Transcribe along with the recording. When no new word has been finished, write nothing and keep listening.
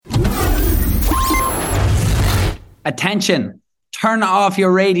Attention! Turn off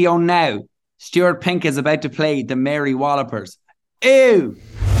your radio now. Stuart Pink is about to play the Mary Wallopers. Ew!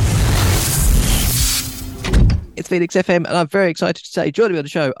 It's Phoenix FM, and I'm very excited to say joining me on the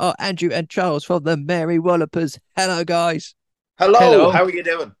show are Andrew and Charles from the Mary Wallopers. Hello, guys. Hello. How are you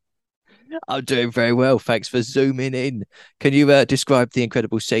doing? I'm doing very well. Thanks for zooming in. Can you describe the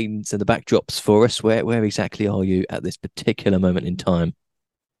incredible scenes and the backdrops for us? Where exactly are you at this particular moment in time?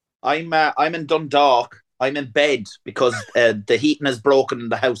 I'm in Dundalk. I'm in bed because the heating is broken in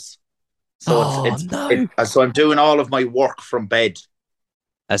the house. So so I'm doing all of my work from bed.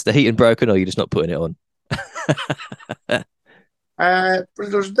 Has the heating broken, or are you just not putting it on?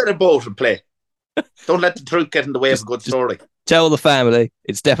 There's a bit of both in play. Don't let the truth get in the way of a good story. Tell the family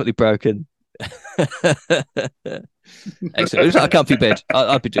it's definitely broken. Excellent. It's like a comfy bed.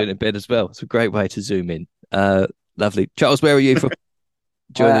 I'd be doing it in bed as well. It's a great way to zoom in. Lovely. Charles, where are you from?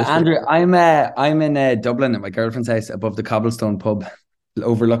 Andrew, I'm in Dublin at my girlfriend's house above the Cobblestone pub,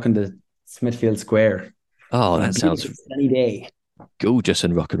 overlooking the Smithfield Square. Oh, that sounds sunny day. Gorgeous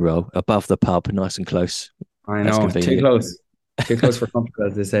and rock and roll above the pub, nice and close. I know, too close for comfort,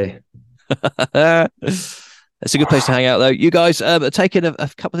 as they say. It's a good place to hang out, though. You guys are taking a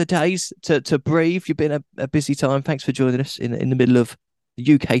couple of days to breathe. You've been a busy time. Thanks for joining us in the middle of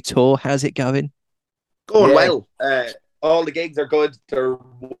the UK tour. How's it going? Going well. All the gigs are good. They're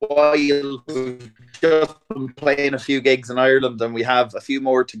wild. We've just been playing a few gigs in Ireland, and we have a few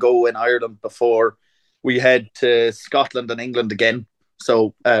more to go in Ireland before we head to Scotland and England again.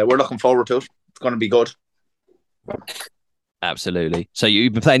 So we're looking forward to it. It's going to be good. Absolutely. So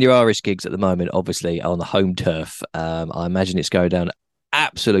you've been playing your Irish gigs at the moment, obviously, on the home turf. I imagine it's going down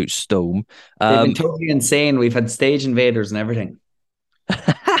absolute storm. They've been totally insane. We've had stage invaders and everything.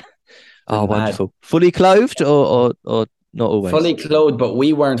 Oh, wonderful. Fully clothed or not always? Fully clothed, but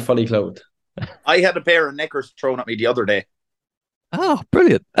we weren't fully clothed. I had a pair of knickers thrown at me the other day. Oh,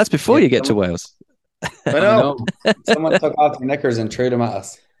 brilliant. That's before you get to Wales. I know. Someone took off the knickers and threw them at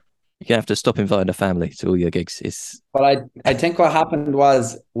us. You have to stop inviting the family to all your gigs. But I think what happened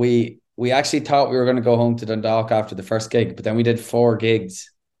was we actually thought we were going to go home to Dundalk after the first gig, but then we did 4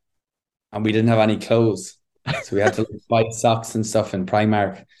 gigs and we didn't have any clothes. So we had to buy socks and stuff in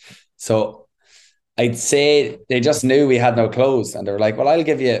Primark. So I'd say they just knew we had no clothes and they were like, well, I'll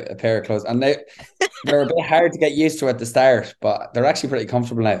give you a pair of clothes. And they're a bit hard to get used to at the start, but they're actually pretty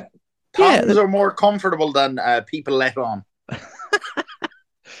comfortable now. Toms are more comfortable than people let on.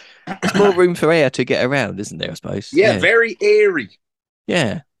 There's more room for air to get around, isn't there, I suppose? Yeah, very airy.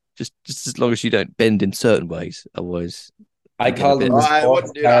 Yeah, just as long as you don't bend in certain ways. Otherwise, I call them I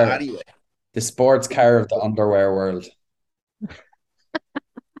wouldn't do that anyway. The sports car of the underwear world.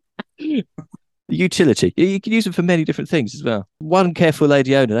 The utility. You can use them for many different things as well. One careful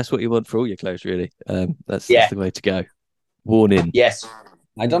lady owner, that's what you want for all your clothes, really. That's the way to go. Worn in. Yes.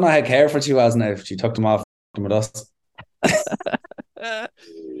 I don't know how careful she was now if she took them off with us.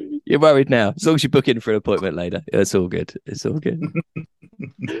 You're worried now. As long as you book in for an appointment later, it's all good. It's all good.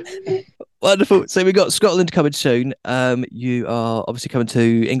 Wonderful. So we've got Scotland coming soon. You are obviously coming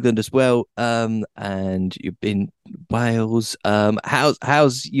to England as well. And you've been Wales.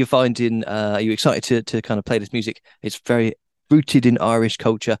 How's you finding? Are you excited to kind of play this music? It's very rooted in Irish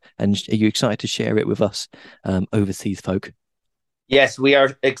culture, and are you excited to share it with us, overseas folk? Yes, we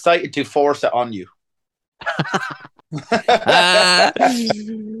are excited to force it on you.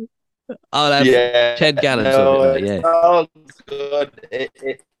 I'll have 10 gallons of it. Yeah, all good.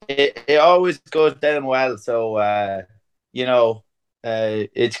 It always goes down well. So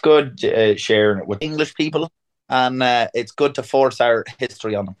it's good sharing it with English people, and it's good to force our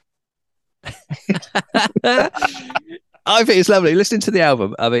history on them. I think it's lovely. Listening to the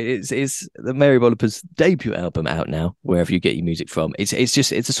album, I mean, it's the Mary Wallopers' debut album out now. Wherever you get your music from, it's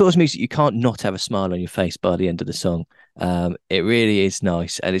the sort of music you can't not have a smile on your face by the end of the song. It really is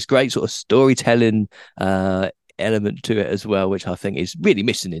nice, and it's great sort of storytelling element to it as well, which I think is really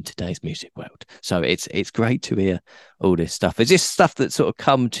missing in today's music world. So it's great to hear all this stuff. Is this stuff that sort of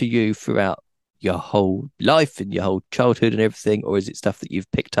come to you throughout your whole life and your whole childhood and everything, or is it stuff that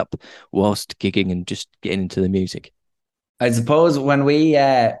you've picked up whilst gigging and just getting into the music? I suppose when we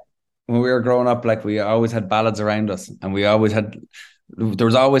were growing up, like, we always had ballads around us, and there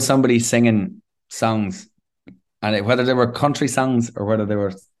was always somebody singing songs, and whether they were country songs or whether they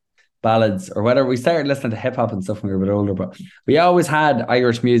were ballads or whether we started listening to hip hop and stuff when we were a bit older, but we always had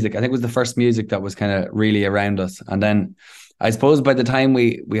Irish music. I think it was the first music that was kind of really around us. And then I suppose by the time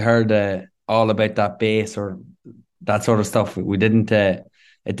we heard all about that bass or that sort of stuff,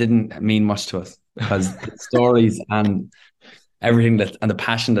 it didn't mean much to us, because the stories and everything and the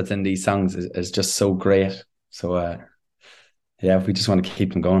passion that's in these songs is just so great. So yeah, we just want to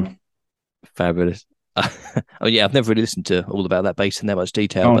keep them going. Fabulous. Oh yeah, I've never really listened to all about that bass in that much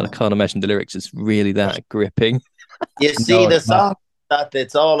detail, Oh. but I can't imagine the lyrics is really that gripping. You see, No, the it's not. song that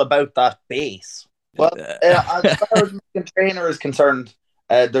it's all about that bass. Well, as far as Megan Trainor is concerned,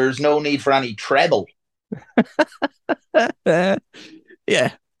 there's no need for any treble.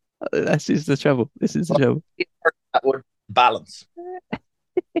 Yeah, this is the trouble. This is the trouble. That would balance.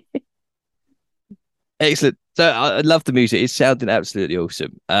 Excellent. So I love the music. It's sounding absolutely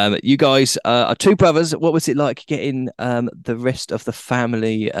awesome. You guys are two brothers. What was it like getting the rest of the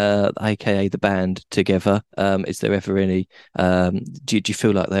family, aka the band, together? Is there ever any? Do you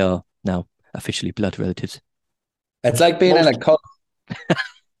feel like they are now officially blood relatives? It's like being in a cult.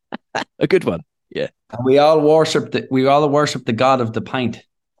 A good one. Yeah. And we all worship the god of the pint.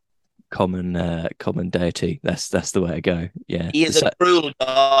 Common deity. That's the way to go. Yeah. He is a cruel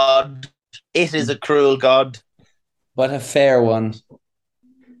god. It is a cruel god. But a fair one.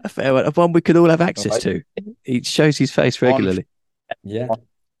 A fair one. One we could all have access to. He shows his face regularly. Yeah.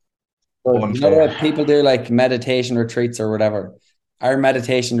 You know what people do, like meditation retreats or whatever? Our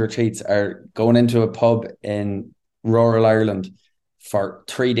meditation retreats are going into a pub in rural Ireland for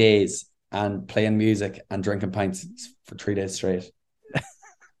 3 days and playing music and drinking pints for 3 days straight.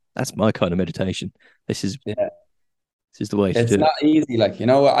 That's my kind of meditation. This is the way to do it. It's not easy, like, you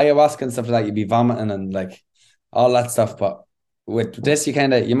know, ayahuasca and stuff like that, you'd be vomiting and like all that stuff. But with this,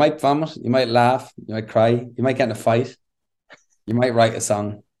 you might vomit, you might laugh, you might cry, you might get in a fight, you might write a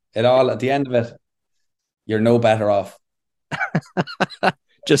song. At the end of it, you're no better off.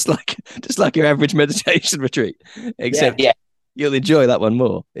 just like your average meditation retreat, except you'll enjoy that one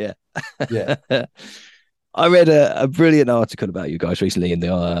more. Yeah. I read a brilliant article about you guys recently in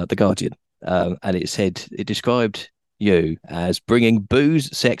the Guardian, and it described you as bringing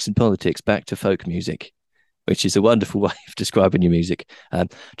booze, sex, and politics back to folk music, which is a wonderful way of describing your music.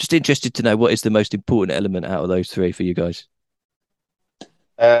 Just interested to know, what is the most important element out of those three for you guys?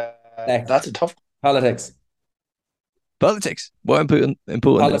 That's a tough. Politics. More important than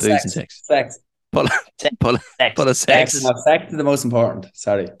booze and sex. Sex. Politics. Sex is the most important.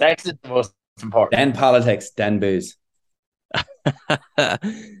 Sorry. Sex is the most important. Then politics, then booze.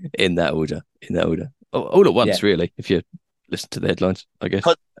 In that order. All at once, really, if you listen to the headlines, I guess.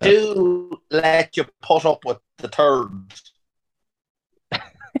 But do let you put up with the third.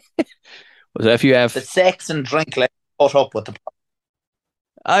 So if you have the sex and drink, let you put up with the.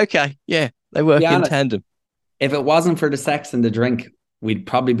 Okay, yeah, they work in tandem. If it wasn't for the sex and the drink, we'd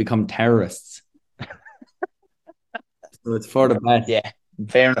probably become terrorists. So it's for the best. Yeah, in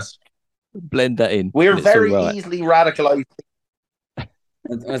fairness. Blend that in. We're very easily radicalized.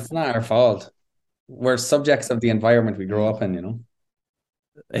 It's not our fault. We're subjects of the environment we grow up in, you know.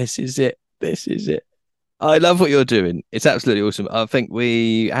 This is it. I love what you're doing. It's absolutely awesome. I think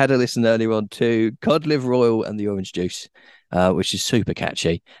we had a listen earlier on to Cod Live Royal and the Orange Juice, which is super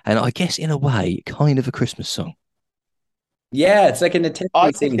catchy. And I guess in a way, kind of a Christmas song. Yeah, it's like an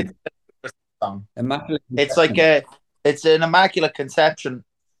nativity scene. It's a Christmas song. Immaculate it's like it's an Immaculate Conception,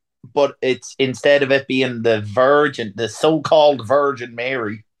 but it's, instead of it being the so-called Virgin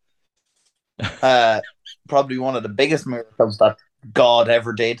Mary, probably one of the biggest miracles that God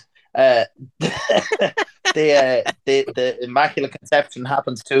ever did. The Immaculate Conception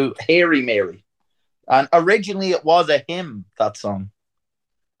happens to Hairy Mary, and originally it was a hymn, that song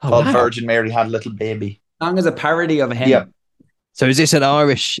called Virgin Mary Had a Little Baby. The song is a parody of a hymn. Yeah. So is this an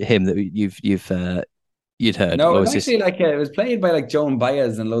Irish hymn that you'd heard? No, it was actually it was played by like Joan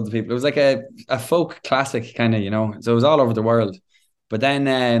Baez and loads of people. It was like a folk classic kind of, you know. So it was all over the world. But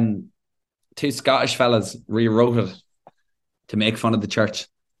then two Scottish fellas rewrote it to make fun of the church,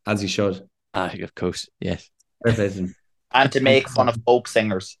 as you should. Of course, yes. And to make fun of folk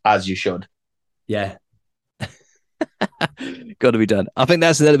singers, as you should. Yeah. Got to be done. I think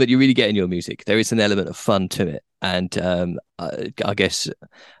that's an element you really get in your music. There is an element of fun to it. And I guess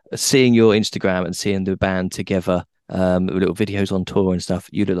seeing your Instagram and seeing the band together, little videos on tour and stuff,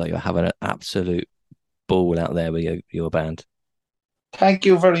 you look like you're having an absolute ball out there with your band. Thank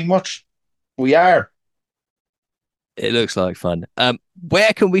you very much. We are. It looks like fun.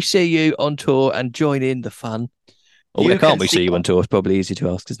 Where can we see you on tour and join in the fun? Or where can't we see you on tour? It's probably easy to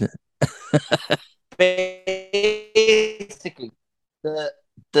ask, isn't it? Basically,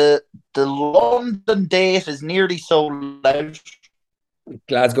 the London date is nearly sold out.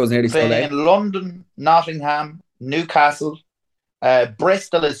 Glasgow's nearly sold out. In London, Nottingham, Newcastle,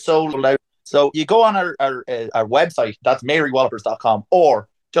 Bristol is sold out. So you go on our website, that's marywallopers.com, or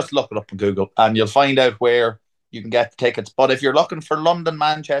just look it up on Google and you'll find out where you can get the tickets. But if you're looking for London,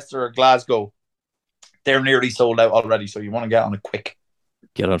 Manchester, or Glasgow, they're nearly sold out already. So you want to get on it quick.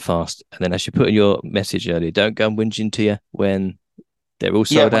 Get on fast. And then as you put in your message earlier, don't go and whinging to you when they're all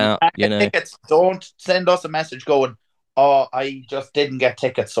sold out. You know, tickets, don't send us a message going, "Oh, I just didn't get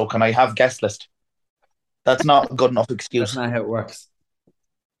tickets, so can I have guest list?" That's not a good enough excuse. That's not how it works.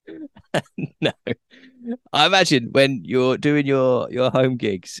 No. I imagine when you're doing your home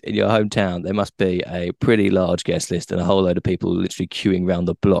gigs in your hometown, there must be a pretty large guest list and a whole load of people literally queuing around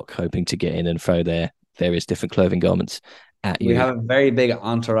the block hoping to get in and throw their various different clothing garments at you. We have a very big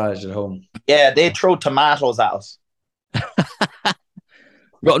entourage at home. Yeah, they throw tomatoes at us.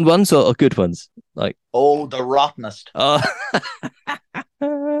 Rotten ones or good ones? Like, oh, the rottenest. Oh.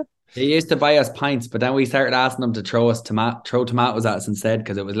 They used to buy us pints, but then we started asking them to throw tomatoes at us instead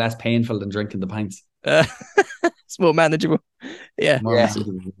because it was less painful than drinking the pints. It's more manageable. Yeah.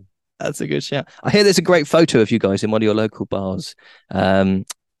 Manageable. That's a good shout. I hear there's a great photo of you guys in one of your local bars,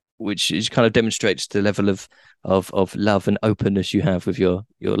 which is kind of demonstrates the level of love and openness you have with your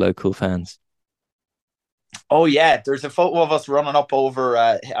local fans. Oh yeah, there's a photo of us running up over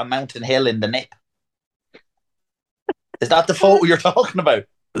a mountain hill in the Nip. Is that the photo you're talking about?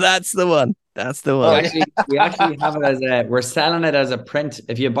 That's the one. That's the one. We actually have it we're selling it as a print.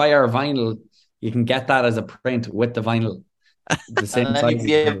 If you buy our vinyl, you can get that as a print with the vinyl. The same size.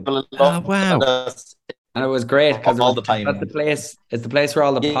 Oh, wow. And it was great because all the time. It's the place where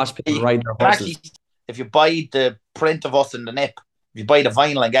all the posh people ride their horses. Actually, if you buy the print of us in the Nip, if you buy the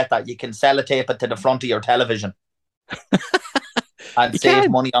vinyl and get that, you can sellotape it to the front of your television and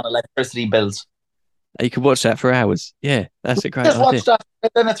save money on electricity bills. You can watch that for hours. Yeah, that's a great idea. Just watch that,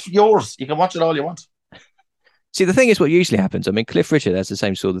 and then it's yours. You can watch it all you want. See, the thing is, what usually happens, I mean, Cliff Richard has the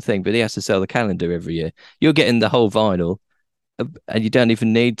same sort of thing, but he has to sell the calendar every year. You're getting the whole vinyl, and you don't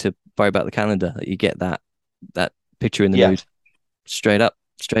even need to worry about the calendar. You get that picture in the nude straight there.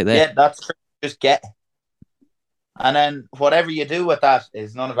 Yeah, that's true. Just get it. And then whatever you do with that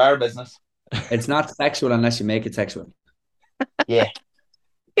is none of our business. It's not sexual unless you make it sexual. Yeah.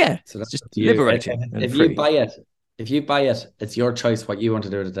 Yeah. So that's just liberating. If you buy it, it's your choice what you want to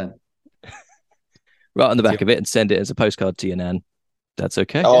do with it then. Right on the back of it and send it as a postcard to your nan. That's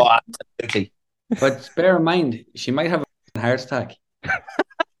okay. Oh, absolutely. But bear in mind, she might have a heart attack.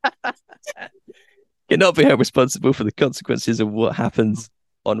 Cannot be held responsible for the consequences of what happens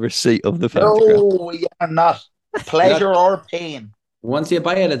on receipt of the photograph. No, we are not. Pleasure or pain. Once you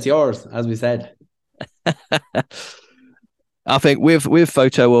buy it, it's yours, as we said. I think with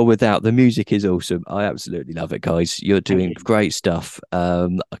photo or without, the music is awesome. I absolutely love it, guys. You're doing great stuff. I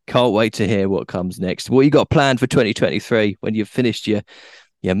can't wait to hear what comes next. What you got planned for 2023 when you've finished your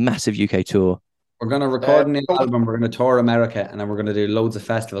massive UK tour? We're going to record a new album. We're going to tour America, and then we're going to do loads of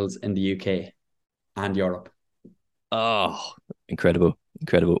festivals in the UK and Europe. Oh, incredible.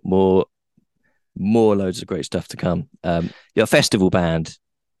 More loads of great stuff to come. Your festival band,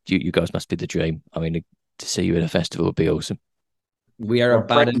 you guys must be the dream. I mean, to see you at a festival would be awesome. We are a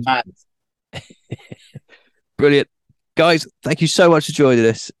band. Brilliant. Guys, thank you so much for joining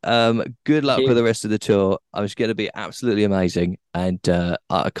us. Good luck with the rest of the tour. It's going to be absolutely amazing. And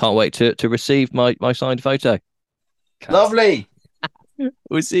I can't wait to receive my signed photo. Lovely.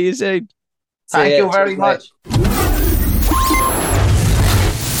 We'll see you soon. Thank you very much.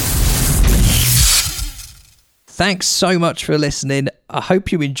 Thanks so much for listening. I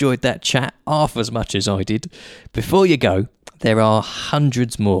hope you enjoyed that chat half as much as I did. Before you go, there are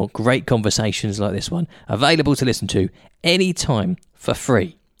hundreds more great conversations like this one available to listen to anytime for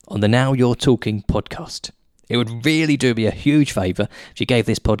free on the Now You're Talking podcast. It would really do me a huge favour if you gave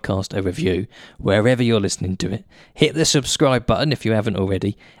this podcast a review wherever you're listening to it. Hit the subscribe button if you haven't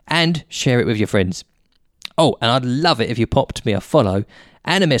already and share it with your friends. Oh, and I'd love it if you popped me a follow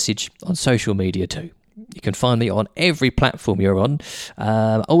and a message on social media too. You can find me on every platform you're on,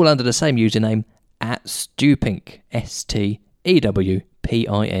 all under the same username at Stewpink, STEWPINK.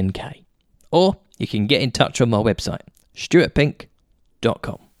 Or you can get in touch on my website,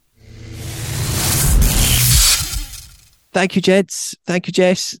 stuartpink.com. Thank you, Jeds. Thank you,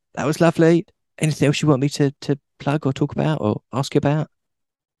 Jess. That was lovely. Anything else you want me to plug or talk about or ask you about?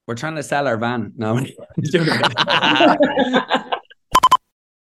 We're trying to sell our van. No.